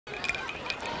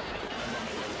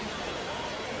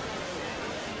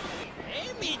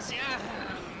みちゃん、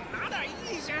まだいい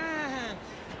じゃん。や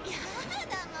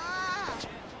だもう。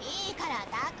いいから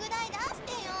拓大出し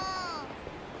てよ。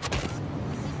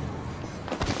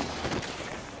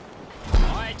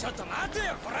おい、ちょっと待て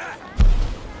よ、こら。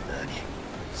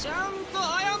ちゃんと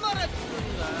謝れっつう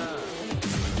んだよ。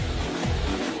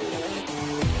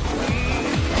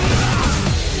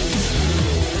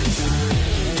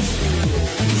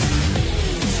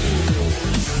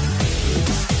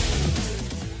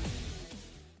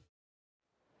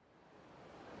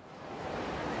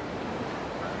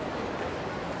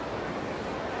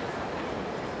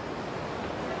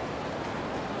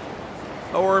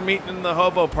Oh, we're meeting in the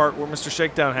hobo park where Mr.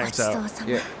 Shakedown hangs out.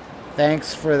 Yeah.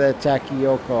 Thanks for the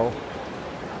takiyoko.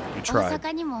 You tried.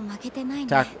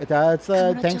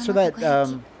 Thanks for that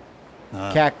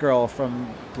cat girl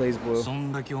from Blaze Blue.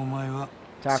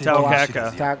 Taco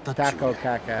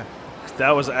Kaka.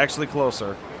 That was actually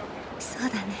closer.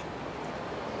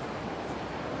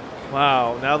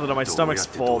 Wow, now that my stomach's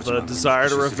full, the desire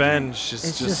to revenge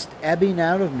is just ebbing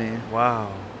out of me.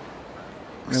 Wow.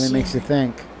 Really makes you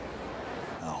think.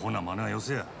 Yeah,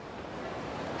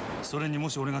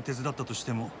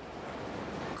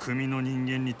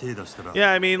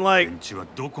 I mean, like,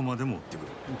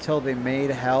 until they made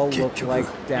hell look like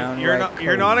downright.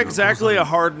 You're not exactly a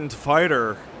hardened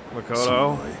fighter,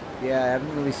 Makoto. Yeah, I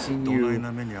haven't really seen you.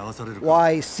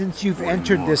 Why, since you've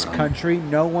entered this country,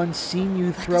 no one's seen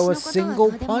you throw a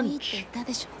single punch. I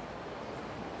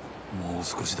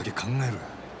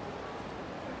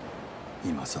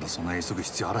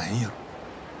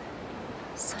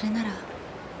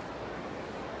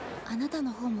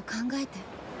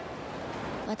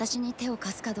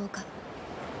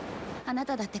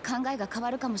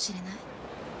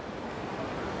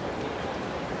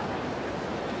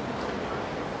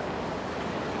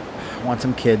want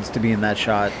some kids to be in that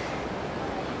shot.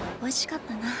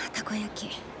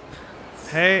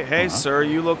 Hey, sir,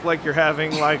 you look like you're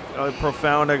having, like, a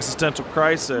profound existential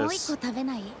crisis.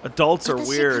 Adults are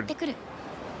weird.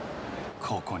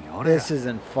 This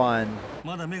isn't fun.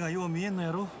 Now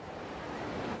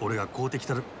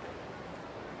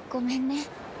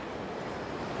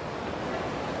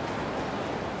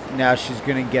she's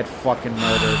gonna get fucking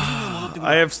murdered.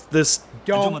 I have this...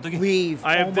 Don't leave.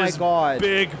 I have oh my this God.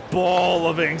 big ball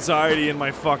of anxiety in my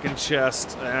fucking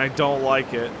chest, and I don't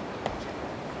like it.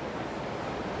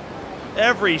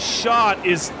 Every shot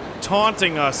is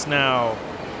taunting us now.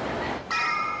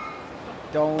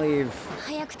 Don't leave.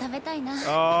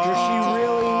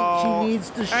 Oh, she needs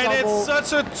to shovel.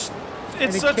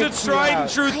 And it's such a tried and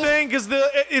true thing, because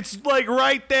it's like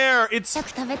right there. It's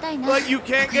like you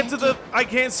can't get to the. I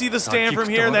can't see the stand from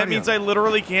here. That means I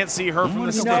literally can't see her from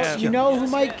the stand. You know who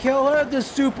might kill her? The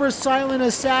super silent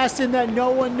assassin that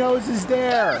no one knows is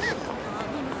there.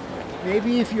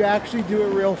 Maybe if you actually do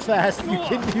it real fast, you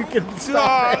can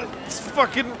stop it. Let's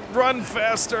fucking run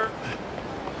faster.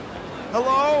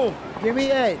 Hello? Give me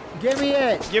it. Give me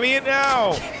it. Give me it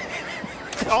now.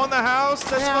 On the house?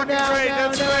 That's fucking great.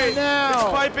 That's great. It's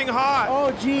piping hot.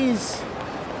 Oh, jeez.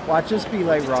 Watch us be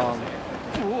like wrong.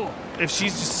 If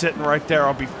she's just sitting right there,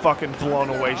 I'll be fucking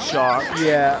blown away shocked.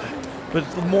 Yeah. But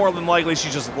more than likely, she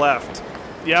just left.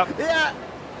 Yep. Yeah.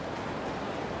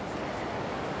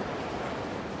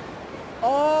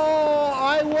 Oh,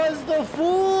 I was the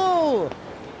fool.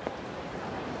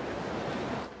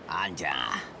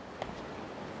 Anja.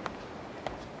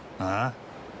 Huh?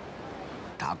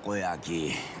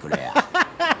 Takoyaki,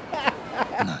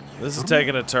 This is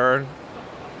taking a turn.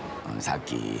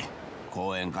 That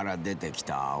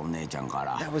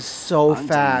was so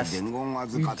fast.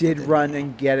 You did run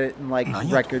and get it in like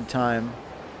record time.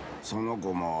 Didn't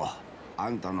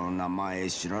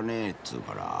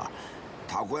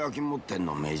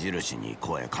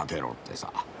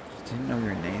know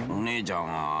your name?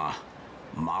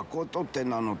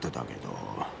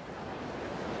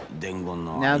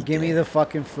 Now give me the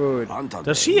fucking food.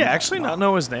 Does she actually not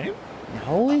know his name?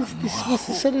 No, he's supposed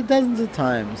to say it dozens of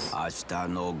times. Okay.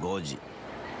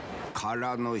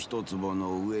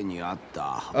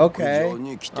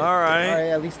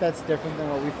 Alright. At least that's different than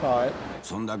what we thought.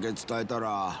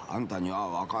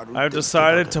 I've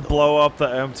decided to blow up the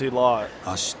empty lot.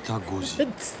 That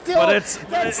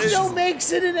still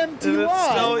makes it an empty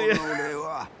lot. Still,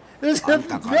 yeah. There's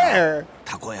nothing there.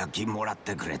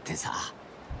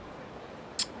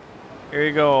 Here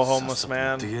you go, homeless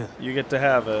man. You get to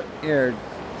have it. Here,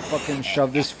 fucking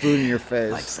shove this food in your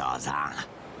face.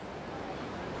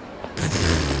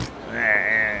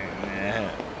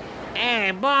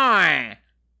 Hey, boy!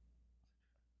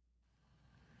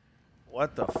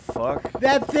 What the fuck?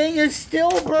 That thing is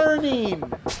still burning.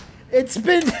 It's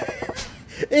been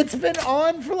It's been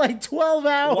on for like 12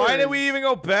 hours. Why did we even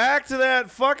go back to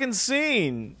that fucking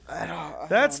scene?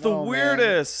 That's the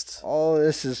weirdest. Man. Oh,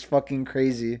 this is fucking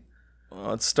crazy.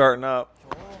 Oh, it's starting up.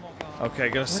 Okay,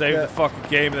 gonna save the fucking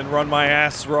game and then run my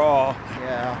ass raw.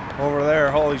 Yeah. Over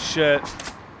there, holy shit.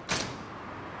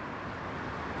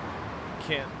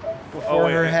 Can't. Before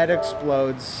her head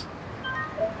explodes.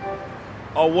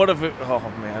 Oh, what if it. Oh,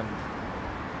 man.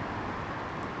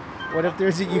 What if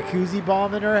there's a Yakuza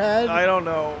bomb in her head? I don't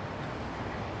know.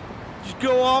 You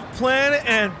go off planet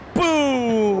and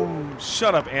boom!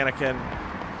 Shut up, Anakin.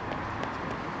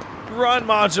 Run,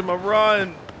 Majima,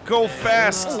 run! Go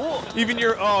fast! Even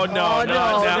your. Oh, no, no.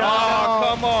 Oh,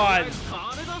 come on!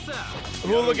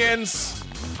 Hooligans!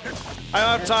 I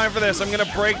don't have time for this. I'm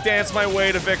gonna break dance my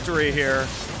way to victory here.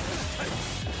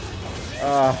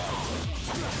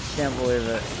 Can't believe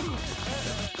it.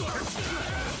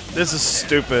 This is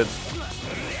stupid.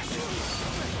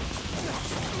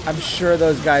 I'm sure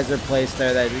those guys are placed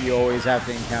there that you always have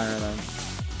to encounter them.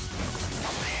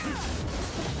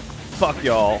 Fuck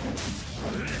y'all.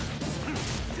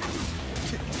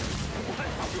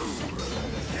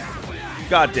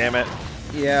 God damn it.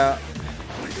 Yeah.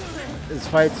 This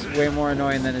fight's way more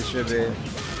annoying than it should be.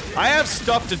 I have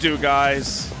stuff to do,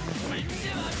 guys.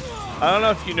 I don't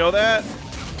know if you know that.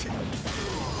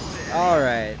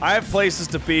 Alright. I have places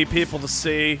to be, people to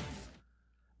see.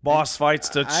 Boss fights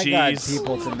to cheese. I got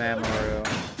people to Mamoru.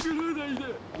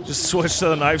 Just switch to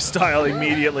the knife style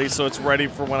immediately so it's ready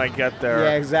for when I get there.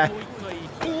 Yeah, exactly.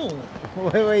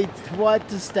 Wait, what?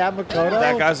 To stab Makoto?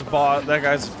 That guy's a boss. That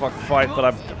guy's a fucking fight, but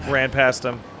I ran past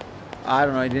him. I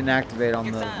don't know, he didn't activate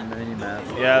on the mini-map.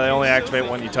 Yeah, they only activate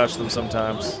when you touch them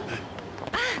sometimes.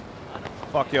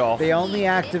 Fuck y'all. They only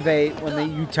activate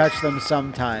when you touch them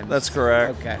sometimes. That's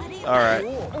correct. Okay. Alright.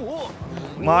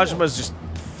 Majima's just...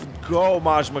 Go,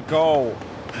 Majima, go.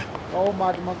 Go,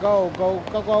 Majima, go. Go,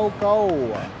 go, go,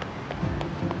 go.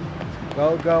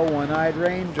 Go, go, one-eyed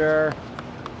ranger.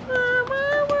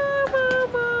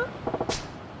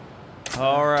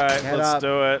 Alright, let's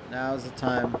do it. Now's the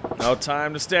time. No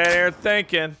time to stand here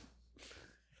thinking.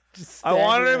 I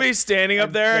wanted to be standing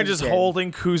up there and just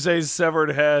holding Kuze's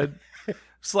severed head.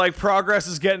 It's like progress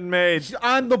is getting made.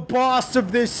 I'm the boss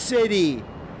of this city.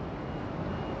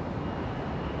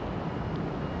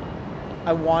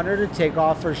 I want her to take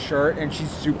off her shirt and she's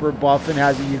super buff and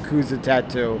has a Yakuza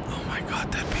tattoo. Oh my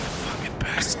god, that'd be the fucking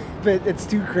best. But it's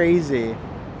too crazy.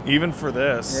 Even for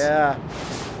this. Yeah.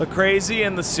 The crazy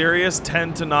and the serious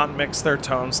tend to not mix their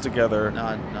tones together.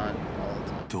 Not all the time.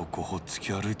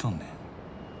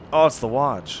 Oh, it's the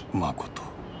watch.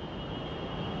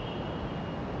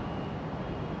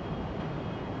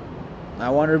 I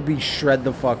want her to be shred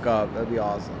the fuck up. That'd be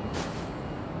awesome.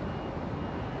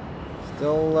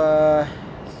 Still,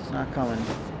 it's not coming.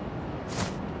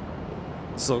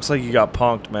 This looks like you got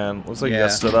punked, man. Looks like you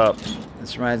got stood up.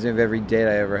 This reminds me of every date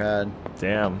I ever had.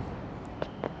 Damn.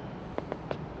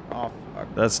 Oh, fuck.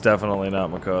 That's definitely not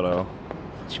Makoto.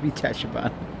 It should be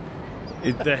Tachibana.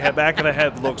 The back of the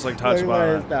head looks like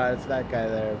Tachibana. It's not. It's that guy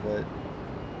there, but...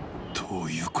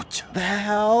 The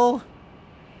hell?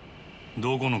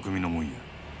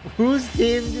 Whose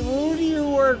team? Who do you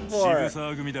work for?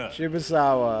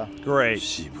 Shibusawa. Great.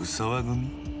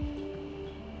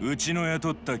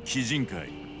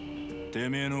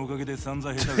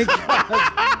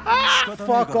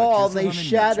 Fuck all. They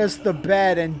shat us the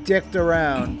bed and dicked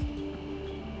around.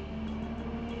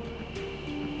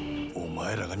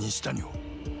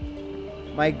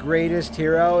 My greatest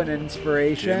hero and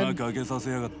inspiration.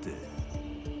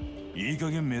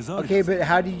 Okay, but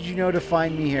how did you know to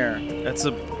find me here? That's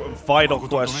a vital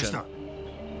question.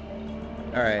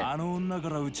 Alright.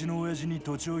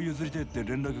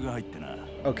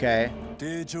 Okay.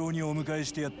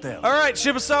 Alright,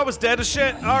 Shibusawa's dead as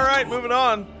shit. Alright, moving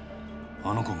on.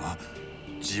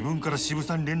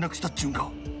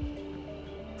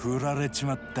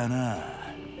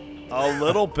 A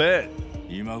little bit.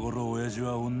 Women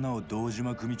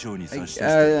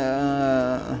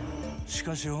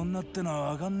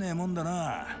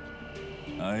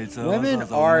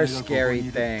are scary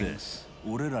things.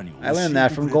 I learned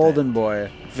that from Golden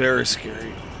Boy. Very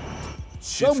scary.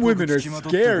 Some women are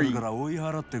scary.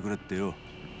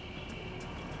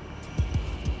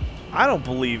 I don't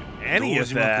believe any of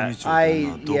that.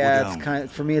 Yeah, it's kind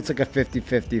of, for me it's like a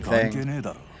 50-50 thing.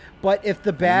 But if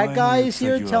the bad guy is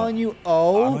here telling you,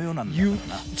 oh, you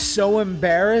so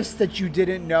embarrassed that you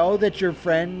didn't know that your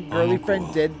girly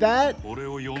friend did that,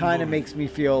 kind of makes me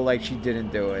feel like she didn't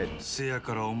do it.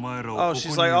 Oh,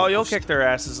 she's like, oh, you'll kick their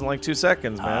asses in like 2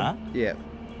 seconds, man. Yeah.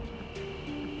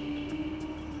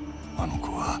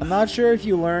 I'm not sure if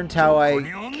you learned how I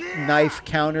knife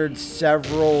countered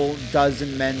several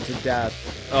dozen men to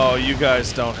death. Oh, you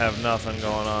guys don't have nothing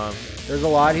going on. There's a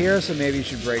lot here, so maybe you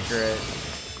should breaker it.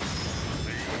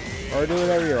 Or do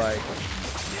whatever you like.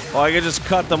 Well, I could just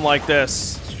cut them like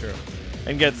this. It's true.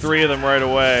 And get 3 of them right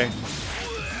away.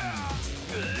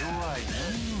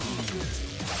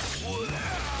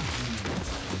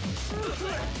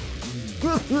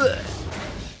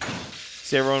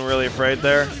 See everyone really afraid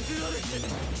there?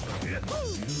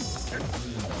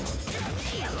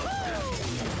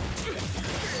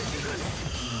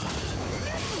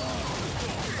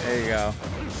 There you go.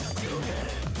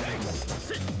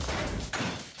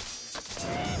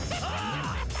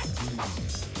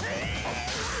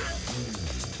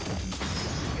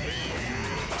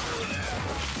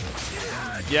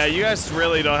 Yeah, you guys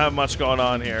really don't have much going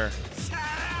on here.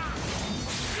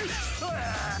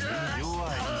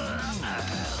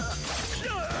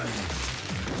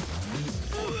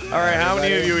 Alright, how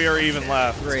many of you are even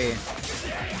left? 3.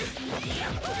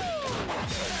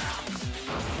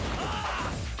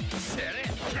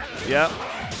 Yep,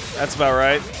 that's about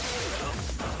right.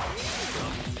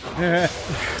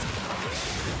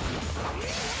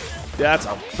 That's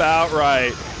about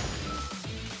right.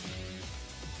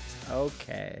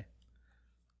 Okay.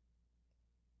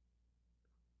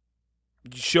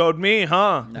 You showed me,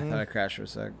 huh? I thought I crashed for a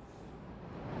sec.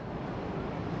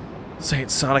 This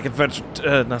ain't Sonic Adventure.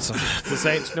 Not Sonic. This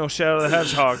ain't no Shadow the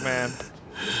Hedgehog, man.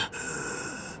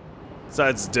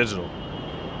 Besides, it's digital.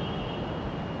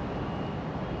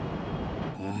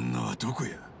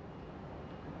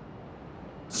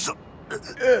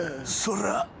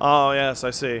 Oh, yes,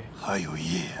 I see.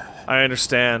 I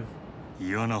understand.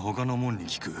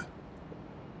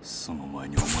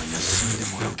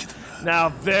 Now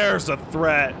there's a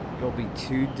threat. You'll be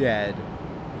 2 dead.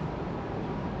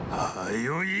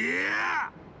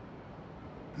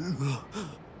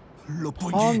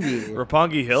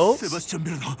 Roppongi Hills?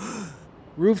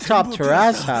 Rooftop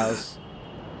terrace house.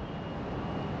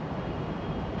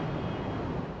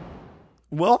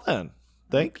 Well then,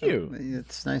 thank you.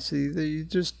 It's nice that you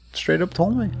just straight up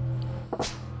told me.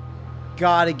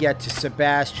 Gotta get to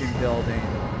Sebastian building.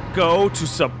 Go to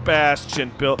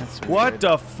Sebastian building. What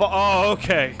the fuck? Oh,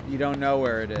 okay. You don't know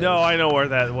where it is. No, I know what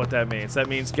that means. That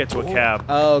means get to a cab.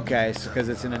 Oh, okay, because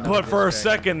it's in another But for a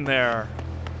district. second there.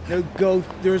 No, go.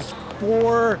 There's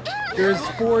 4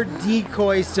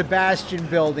 decoy Sebastian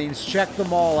buildings. Check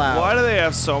them all out. Why do they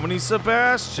have so many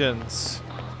Sebastians?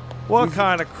 What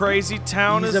kind of crazy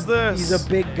town is this? He's a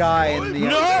big guy in the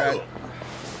No!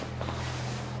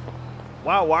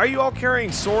 Wow, why are you all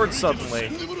carrying swords suddenly?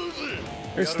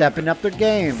 They're stepping up their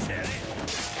game.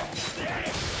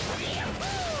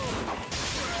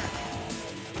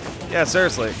 Yeah,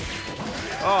 seriously.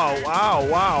 Oh, wow.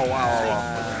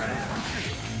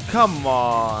 Come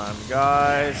on,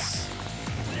 guys.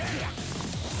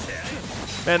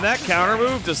 Man, that counter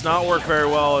move does not work very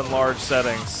well in large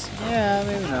settings. Yeah,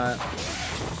 maybe not.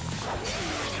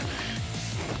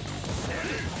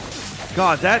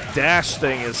 God, that dash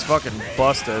thing is fucking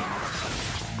busted.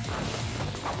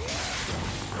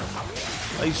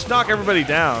 Like, you just knock everybody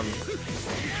down.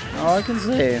 All I can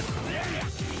see.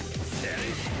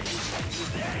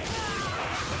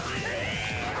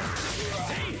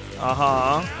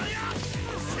 Uh-huh.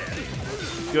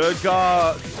 Good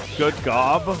gob.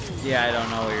 Yeah, I don't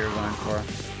know what you're going for.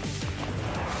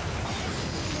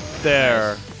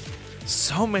 There.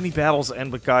 So many battles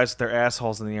end with guys with their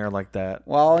assholes in the air like that.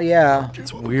 Well, yeah.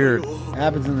 It's weird. It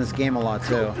happens in this game a lot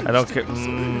too. I don't care.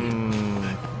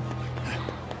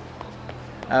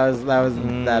 That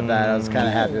wasn't that bad. I was kind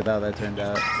of happy with how that turned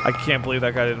out. I can't believe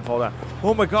that guy didn't fall down.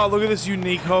 Oh my god, look at this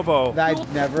unique hobo.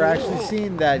 I've never actually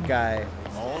seen that guy.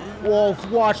 Wolf,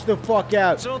 watch the fuck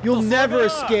out. You'll never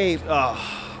escape. Ugh.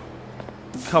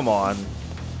 Come on.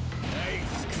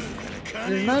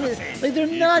 They're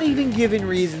not even given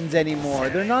reasons anymore.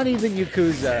 They're not even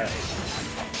Yakuza.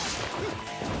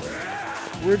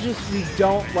 We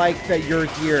don't like that you're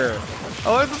here.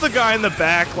 I like that the guy in the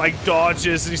back like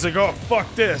dodges and he's like, oh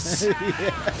fuck this.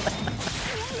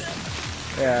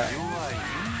 Yeah.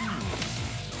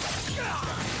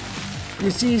 You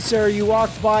see, sir, you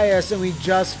walked by us and we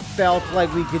just felt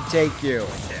like we could take you.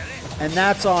 And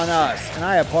that's on us, and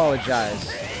I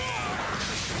apologize.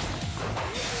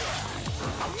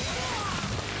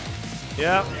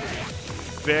 Yep.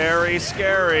 Very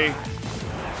scary.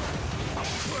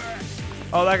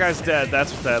 Oh, that guy's dead.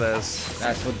 That's what that is.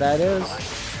 That's what that is.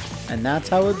 And that's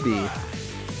how it be.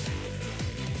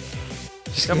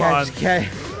 Come on. Okay.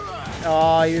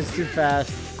 Oh, he was too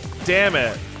fast. Damn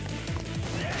it.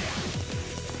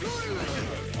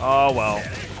 Oh, well.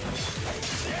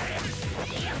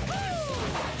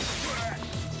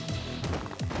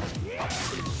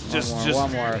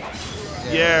 One more.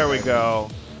 There we go.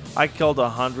 I killed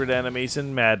 100 enemies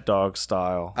in Mad Dog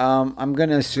style. I'm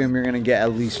gonna assume you're gonna get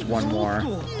at least one more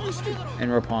in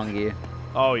Roppongi.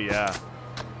 Oh yeah.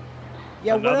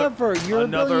 Yeah, whatever. You're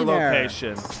another a billionaire.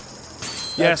 location.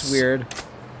 That's Yes. weird.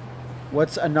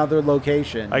 What's another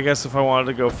location? I guess if I wanted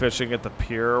to go fishing at the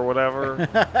pier or whatever.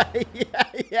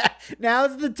 yeah.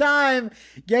 Now's the time.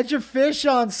 Get your fish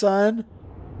on, son.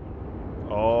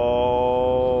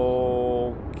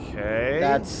 Okay.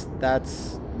 That's.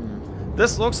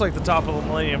 This looks like the top of the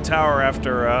Millennium Tower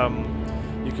after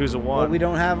Yakuza 1. Well, we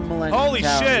don't have a Millennium Holy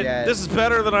Tower shit! yet. This is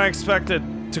better than I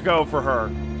expected to go for her.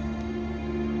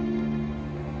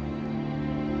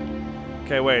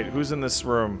 Okay, wait. Who's in this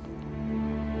room?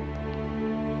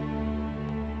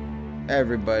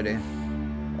 Everybody.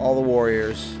 All the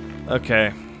warriors.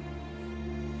 Okay.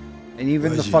 And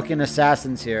even the fucking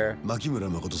assassins here.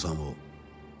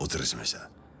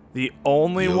 The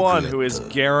only one who is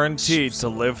guaranteed to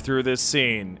live through this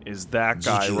scene is that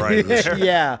guy right there.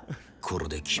 Yeah.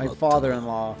 My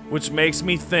father-in-law. Which makes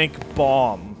me think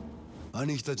bomb.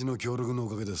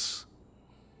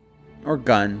 Or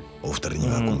gun.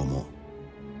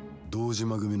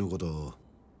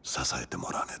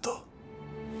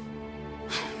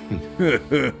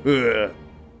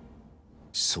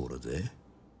 それで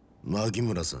牧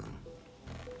村さん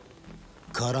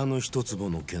殻の一坪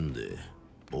の件で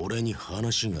俺に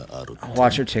話があるって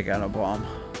Watch her take out a bomb.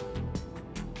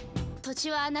 土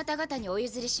地はあなた方にお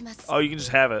譲りします。 Oh, you can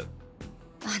just have it.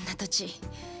 あんな土地、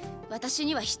私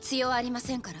には必要ありま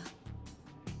せんから。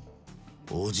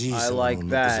 I like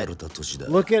that.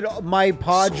 Look at my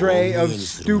cadre of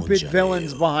stupid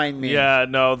villains behind me. Yeah,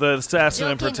 no, the assassin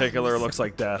in particular looks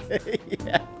like death.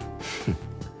 Yeah.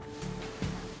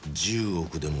 10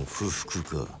億でも不服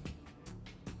か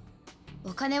お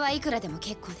金はいくらでも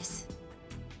結構です。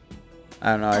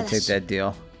 I don't know, I'd take that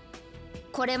deal.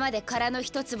 これまで殻の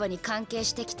一坪に関係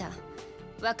してきた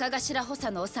若頭補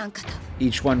佐のお三方。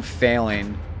 Each one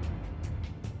failing.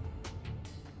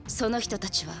 その人た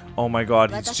ちは Oh my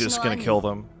god, he's just gonna kill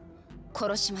them.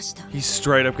 殺しました。 He's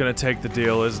straight up gonna take the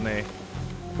deal, isn't he?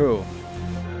 Who?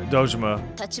 Dojima.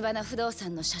 橘不動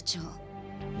産の社長。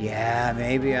 Yeah,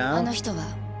 maybe, あの huh? 人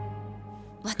は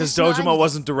Because Dojima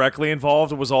wasn't directly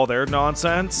involved, it was all their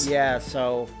nonsense. Yeah,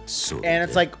 so... And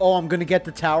it's like, oh, I'm gonna get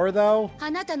the tower, though? あ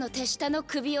なたの手下の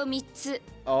首を3つ。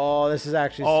 Oh, this is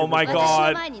actually Oh super my cool.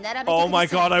 god. Oh my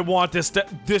god, I want this.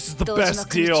 This is the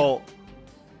best deal.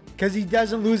 Because he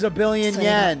doesn't lose a billion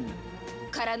yen.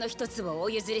 殻の一つをお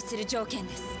譲りする条件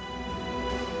です。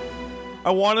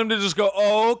 I want him to just go,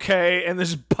 oh, okay, and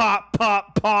just pop,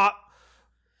 pop, pop.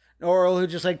 Or he'll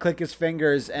just like click his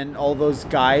fingers and all those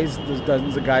guys, those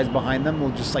dozens of guys behind them will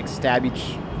just like stab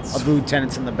each of the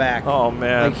lieutenants in the back. Oh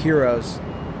man. Like heroes.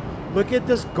 Look at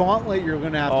this gauntlet you're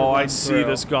gonna have to run I see through.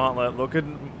 this gauntlet. Look at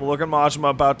Majima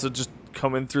about to just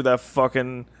come in through that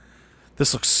fucking...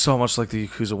 This looks so much like the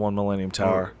Yakuza 1 Millennium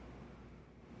Tower.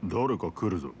 I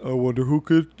wonder who it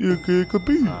could be.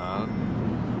 I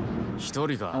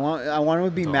want it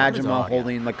to be Majima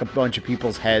holding like a bunch of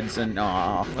people's heads and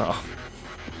Oh.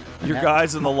 Your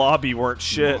guys in the lobby weren't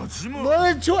shit. Well,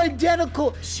 it's too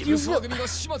identical. You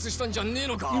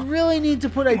really need to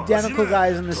put identical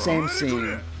guys in the same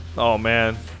scene. Oh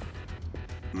man.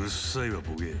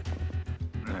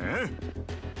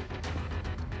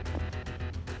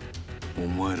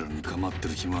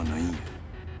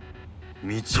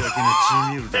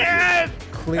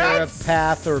 Clear a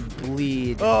path or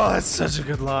bleed. Oh, that's such a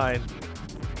good line.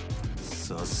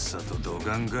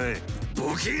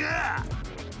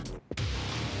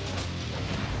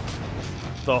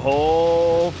 The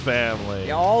whole family.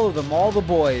 Yeah, all of them, all the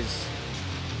boys.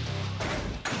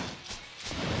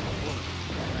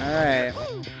 Alright.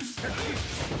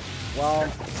 Well.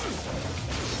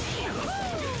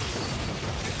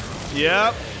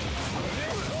 Yep.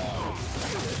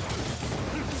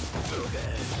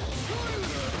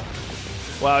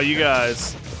 Wow, you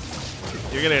guys.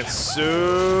 You're gonna hit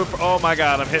super... Oh my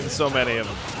god, I'm hitting so many of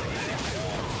them.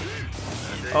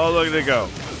 Oh, look at it go.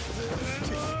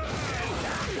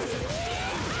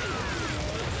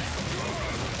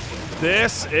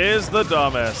 This is the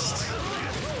dumbest.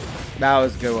 That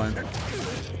was a good one.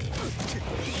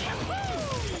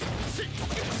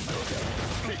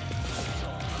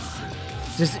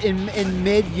 Just in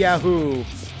mid Yahoo.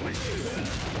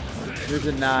 You're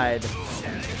denied.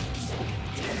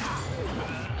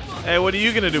 Hey, what are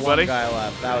you gonna do, buddy? One guy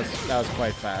left. That was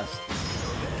quite fast.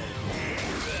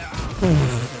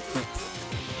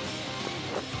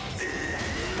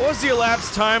 What was the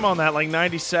elapsed time on that? Like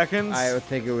 90 seconds? I would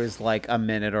think it was like a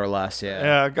minute or less, yeah.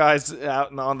 Yeah, guys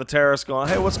out on the terrace going,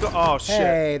 hey, what's going on? Oh, shit.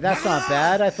 Hey, that's not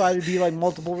bad. I thought it'd be like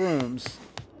multiple rooms.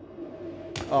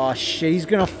 Oh, shit. He's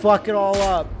gonna fuck it all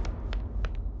up.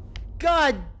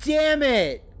 God damn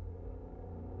it!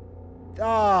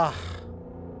 Ah.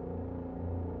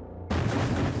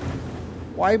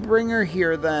 Why bring her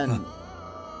here then?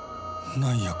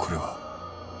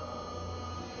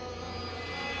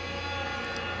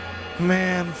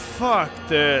 Man, fuck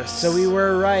this. So we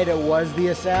were right. It was the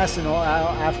assassin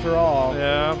after all.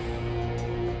 Yeah.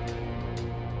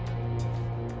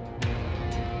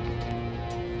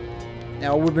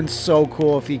 Now, it would have been so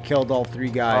cool if he killed all 3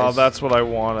 guys. Oh, that's what I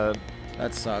wanted.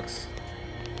 That sucks.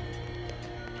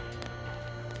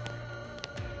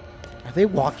 Are they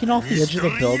walking off the edge of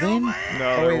the building? No, Oh,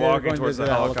 they're wait, walking towards the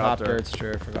helicopter. It's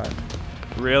true, I forgot.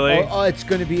 Really? Oh, it's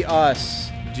gonna be us.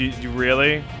 Do you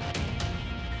really?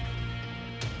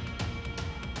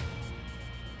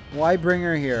 Why bring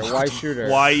her here? Why shoot her?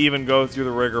 Why even go through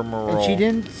the rigmarole? And she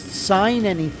didn't sign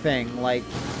anything. Like,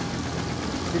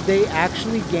 did they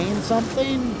actually gain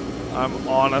something? I'm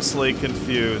honestly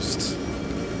confused.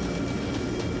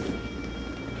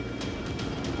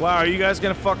 Wow, are you guys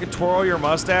gonna fucking twirl your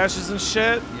mustaches and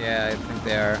shit? Yeah, I think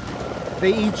they are.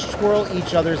 They each twirl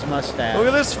each other's mustache. Look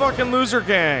at this fucking loser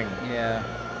gang. Yeah.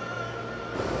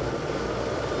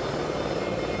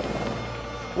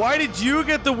 Why did you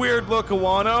get the weird look,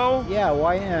 Iwano? Yeah,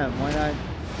 why him? Why not?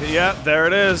 Yeah, there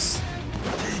it is.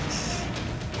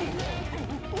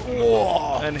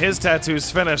 Whoa. And his tattoo's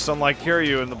finished, unlike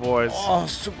Kiryu and the boys. Oh,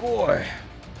 sugoi.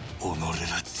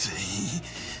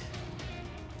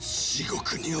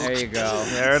 There you go.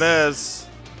 There it is.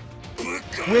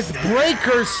 With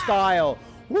breaker style.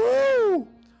 Woo!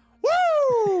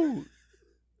 Woo!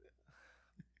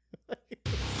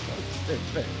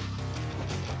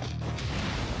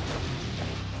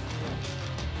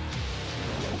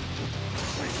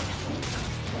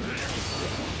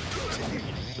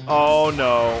 Oh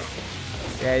no.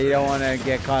 Yeah, you don't want to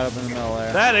get caught up in the middle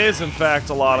there. That is, in fact,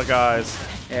 a lot of guys.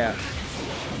 Yeah.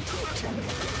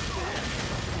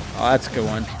 Oh, that's a good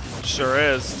one. Sure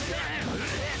is.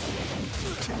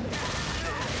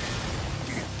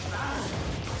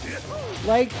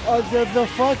 Like the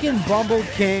fucking Bumble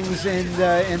Kings in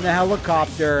the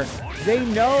helicopter, they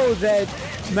know that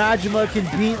Majima can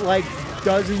beat like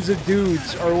dozens of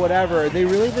dudes or whatever. They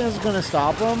really think it's gonna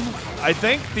stop him? I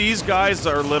think these guys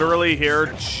are literally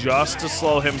here just to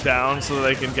slow him down so that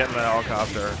they can get in the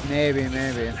helicopter. Maybe,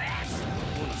 maybe.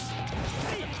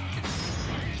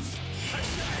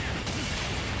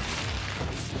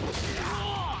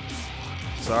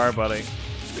 Sorry, buddy.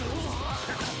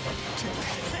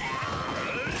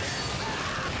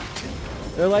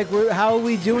 They're like, how are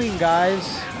we doing,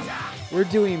 guys? We're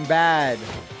doing bad.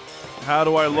 How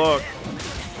do I look?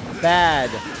 Bad.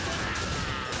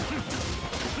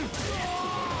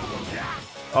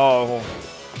 Oh.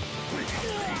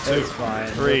 It's fine.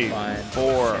 3, It's fine.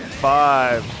 4,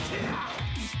 5.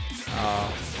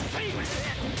 Oh.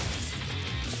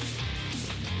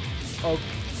 Oh.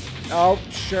 Oh,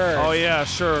 sure. Oh yeah,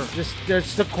 sure. Just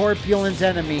the corpulent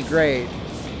enemy. Great.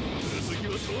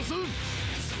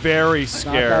 Very Not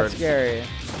scared. that scary.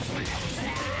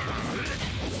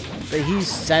 But he's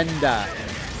Senda.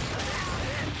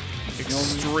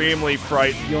 Extremely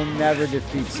frightened. You'll never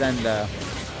defeat Senda.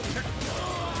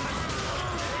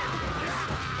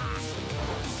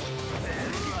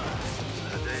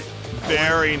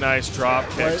 Very nice drop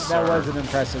kick, That sir. was an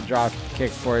impressive drop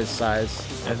kick for his size.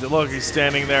 And look, he's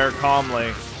standing there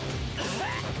calmly.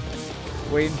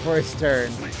 Waiting for his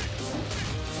turn.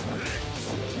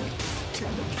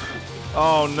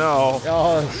 Oh no.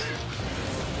 Oh,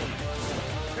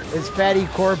 his fatty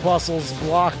corpuscles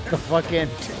blocked the fucking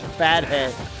bad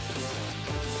hit.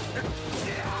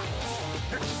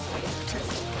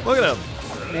 Look at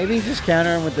him. Maybe just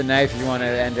counter him with the knife if you want to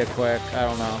end it quick. I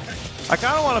don't know. I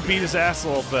kind of want to beat his ass a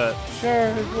little bit.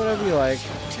 Sure, whatever you like.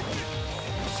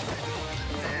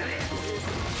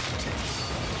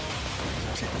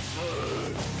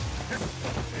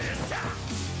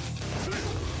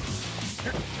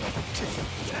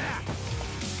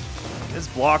 His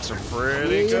blocks are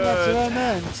pretty Yeah, that's what good. I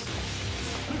meant.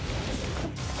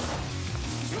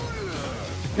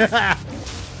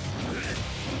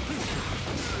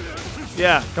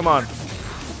 Yeah, come on.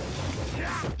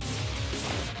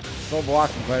 Still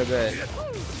blocking quite a bit.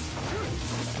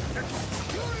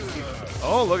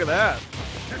 Oh, look at that.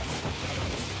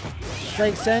 It's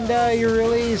like, Senda, you're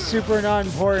really super not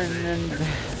important, and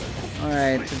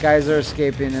alright, the guys are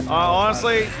escaping. And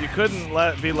Honestly, you couldn't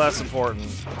be less important.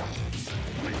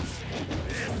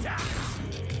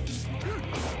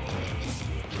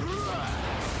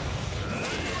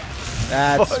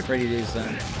 That's pretty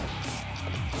decent.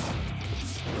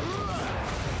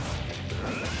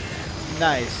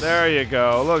 Nice. There you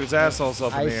go. Look, his asshole's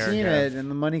up in the air. I seen it,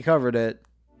 and the money covered it.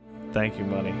 Thank you,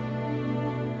 money.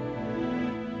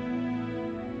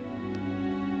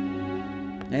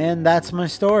 And that's my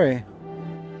story.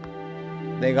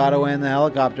 They got away in the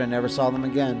helicopter and never saw them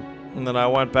again. And then I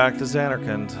went back to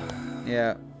Xanarkand.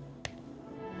 Yeah.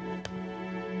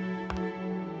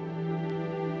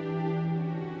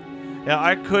 Yeah,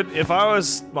 I could, if I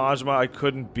was Majima, I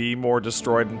couldn't be more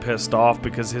destroyed and pissed off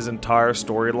because his entire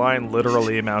storyline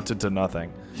literally amounted to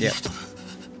nothing. Yep.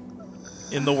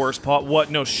 In the worst part.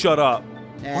 What? No, shut up.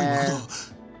 And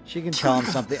she can tell him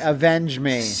something. Avenge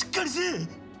me.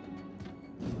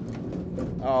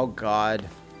 Oh, God.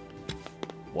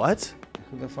 What?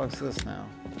 Who the fuck's this now?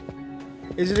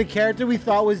 Is it a character we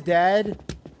thought was dead?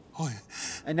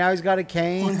 And now he's got a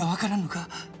cane?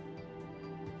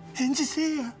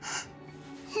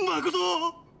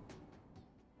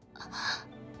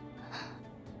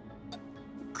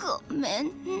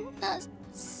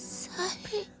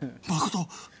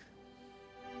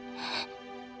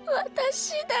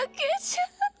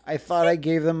 I thought I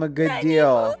gave them a good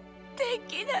deal.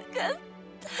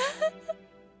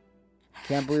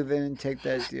 Can't believe they didn't take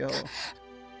that deal.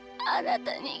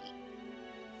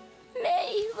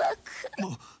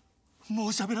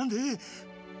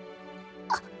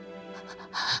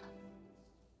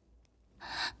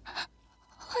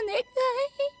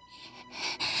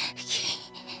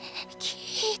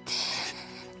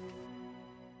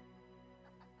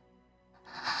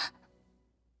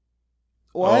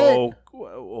 What? Oh,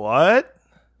 what?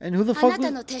 And who the fuck was...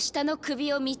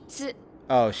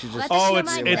 Oh, she just... Oh,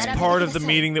 it's part of the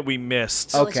meeting that we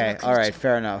missed. Okay, alright,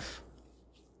 fair enough.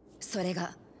 それ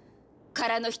が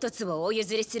殻の一つをお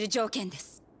譲りする条件で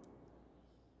す。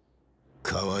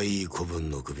可愛い子分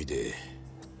の首で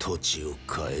土地を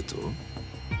買えと。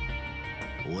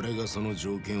俺がその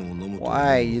条件を飲むと。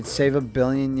Why? You'd save a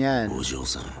billion yen. お嬢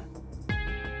さん。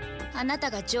あな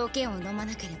たが条件を飲ま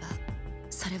なければ、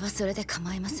それはそれで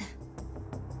構いません。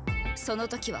その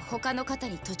時は他の方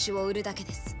に土地を売るだけ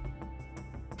です。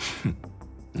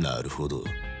なるほど。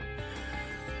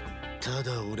た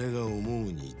だ俺が思う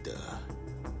にだ。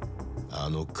あ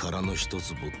の殻の一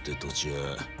坪って土地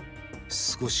は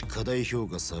少し過大評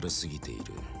価されすぎている。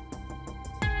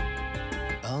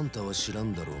あんたは知ら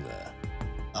んだろう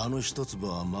が、あの一坪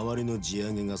は周りの地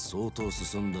上げが相当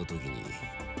進んだ時に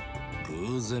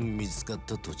偶然見つかっ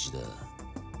た土地だ。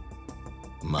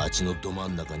町のど真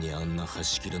ん中にあんな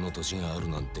端切れの土地がある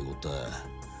なんてことは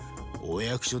お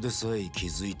役所でさえ気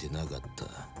づいてなかった。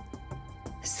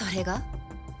それが？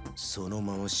その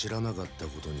まま知らなかった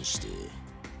ことにして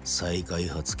再開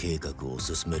発計画を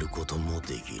進めることも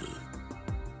できる。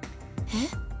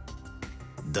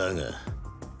だが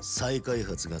再開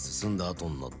発が進んだ後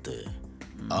になって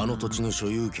あの土地の所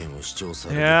有権を主張さ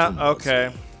れる。Yeah,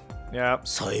 okay. Yeah.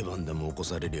 裁判でも起こ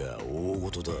されりゃ大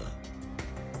事だ。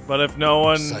But if no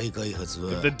one,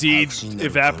 if the deed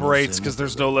evaporates because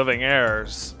there's no living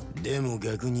heirs. でも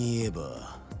逆に言え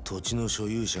ば土地の所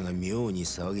有者が妙に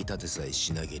騒ぎ立てさえ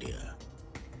しなけりゃ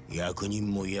役人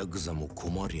もヤクザも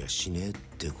困りゃしねえっ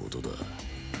てことだ。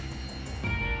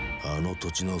あの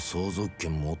土地の相続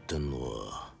権持ってんの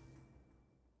は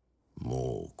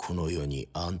もうこの世に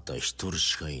あんた一人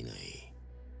しかいない。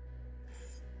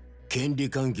権利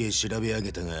関係調べ上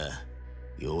げたが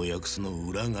ようやくその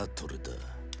裏が取れた。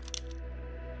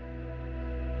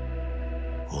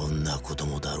女子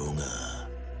供だろうが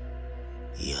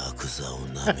ヤクザを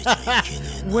舐めちゃいけね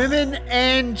えな。Women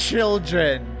and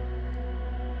children.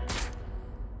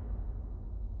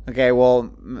 Okay,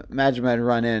 well, Majima had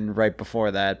run in right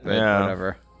before that, but yeah.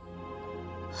 Whatever.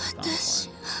 私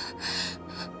は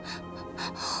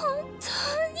本当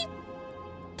に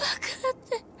バカ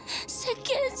で世間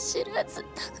知らず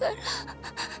だから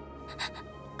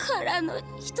殻の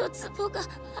一坪が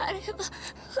あれば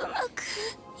うまく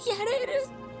やれるっ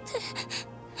て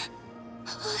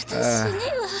私に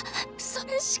はそ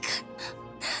れしか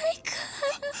ないか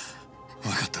ら。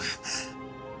分かった。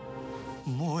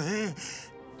もうええ。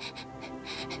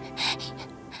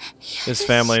His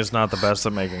family is not the best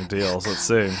at making deals, it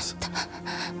seems.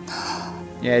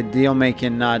 Yeah, deal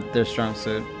making not their strong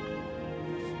suit.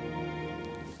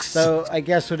 So I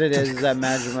guess what it is that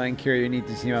Majima and Kiryu need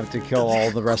to team up to kill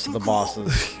all the rest of the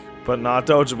bosses. But not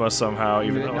Dojima somehow,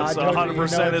 even though it's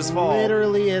 100% his fault.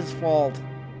 Literally his fault.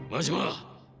 Majima.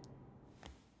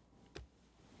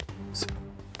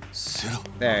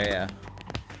 There, yeah.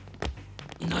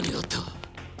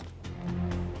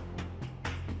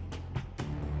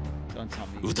 Don't tell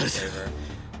me. You 撃たれてる favor.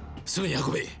 すぐに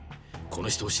運べこの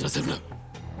人を死なせるな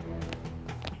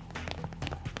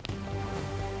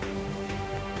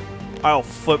I'll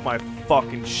flip my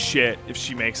fucking shit if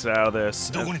she makes it out of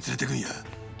this. どこに連れてくんや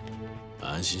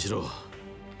安心しろ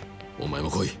お前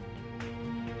も来い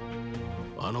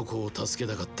あの子を助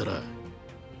けたかったら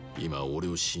今俺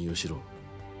を信用しろ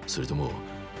それとも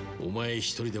お前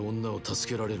一人で女を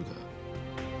助けられるか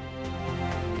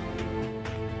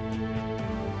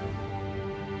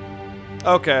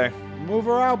Okay. Move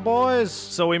her out, boys.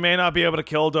 So we may not be able to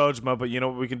kill Dojima, but you know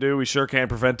what we can do? We sure can't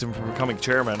prevent him from becoming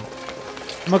chairman.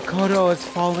 Makoto has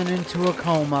fallen into a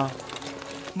coma.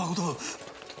 Makoto,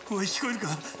 おい聞こえる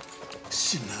か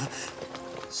死ぬな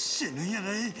死ぬんやな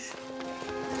い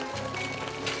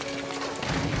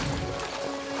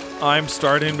I'm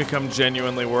starting to become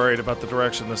genuinely worried about the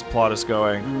direction this plot is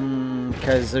going.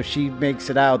 Because if she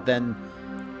makes it out, then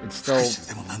it's still...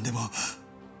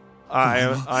 I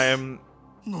am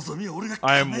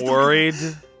worried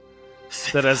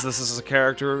that as this is a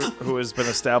character who has been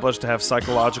established to have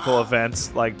psychological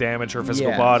events like damage her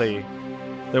physical body,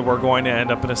 that we're going to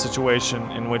end up in a situation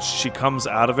in which she comes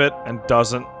out of it and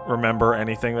doesn't remember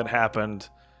anything that happened,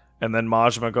 and then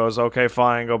Majima goes, okay,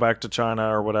 fine, go back to China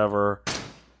or whatever,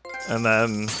 and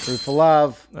then... Free for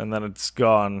love. And then it's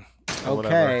gone.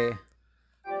 Okay.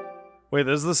 Wait,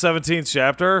 this is the 17th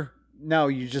chapter? No,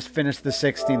 you just finished the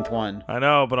 16th one. I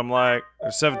know, but I'm like,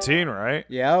 there's 17, right?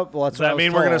 Yeah, well, that's Does that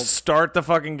mean we're going to start the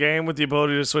fucking game with the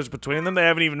ability to switch between them? They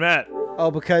haven't even met. Oh,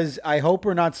 because I hope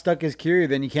we're not stuck as Kiryu,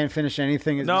 then you can't finish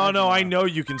anything as No, Majima. I know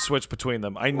you can switch between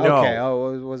them. I know. Okay, I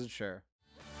wasn't sure.